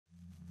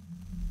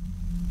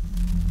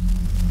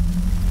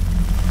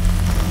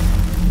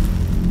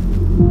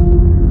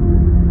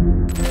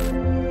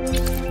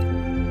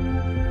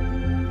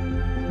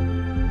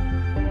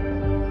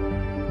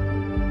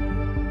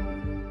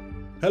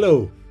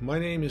Hello, my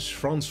name is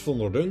Frans van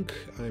der Dunk.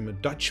 I'm a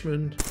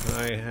Dutchman and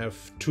I have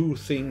two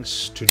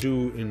things to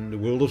do in the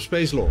world of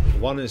space law.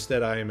 One is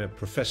that I am a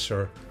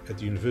professor at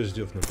the University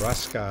of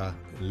Nebraska,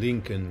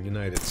 Lincoln,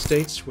 United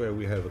States, where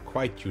we have a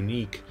quite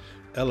unique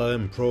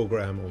LLM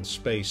program on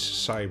space,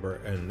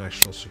 cyber and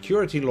national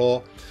security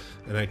law.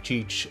 And I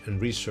teach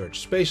and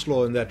research space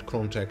law in that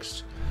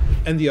context.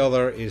 And the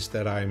other is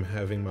that I'm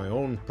having my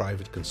own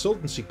private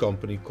consultancy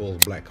company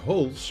called Black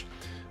Holes,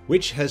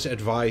 which has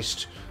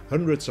advised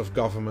hundreds of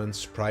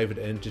governments, private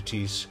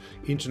entities,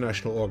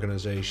 international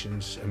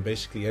organizations, and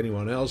basically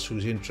anyone else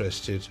who's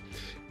interested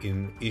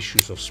in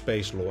issues of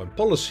space law and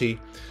policy,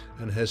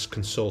 and has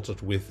consulted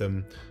with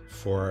them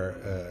for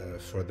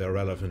their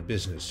relevant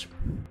business.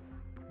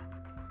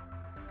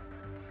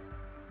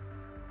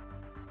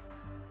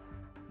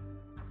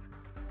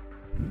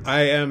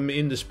 I am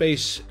in the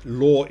space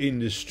law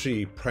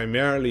industry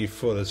primarily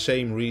for the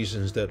same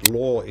reasons that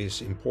law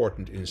is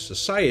important in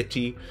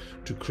society,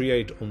 to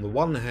create on the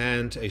one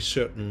hand a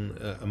certain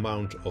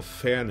amount of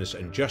fairness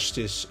and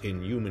justice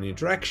in human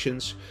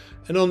interactions,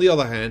 and on the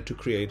other hand to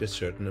create a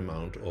certain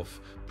amount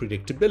of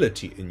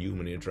predictability in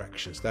human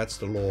interactions. That's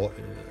the law,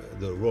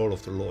 the role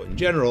of the law in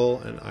general,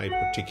 and I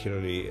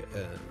particularly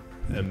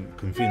am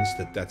convinced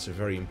that that's a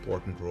very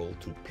important role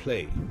to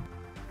play.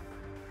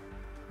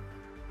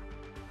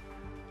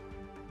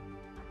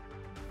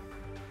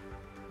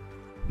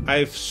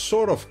 I've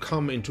sort of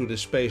come into the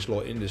space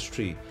law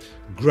industry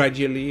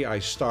gradually. I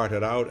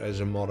started out as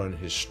a modern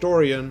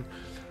historian,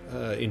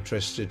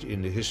 interested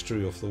in the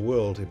history of the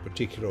world, in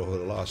particular over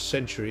the last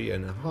century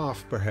and a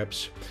half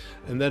perhaps,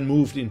 and then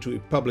moved into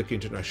public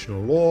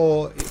international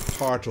law,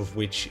 part of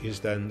which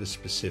is then the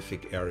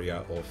specific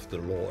area of the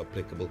law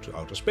applicable to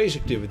outer space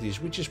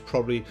activities, which is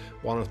probably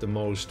one of the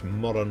most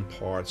modern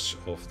parts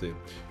of the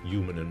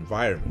human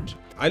environment.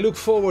 I look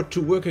forward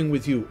to working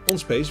with you on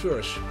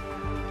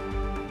SpaceVrse.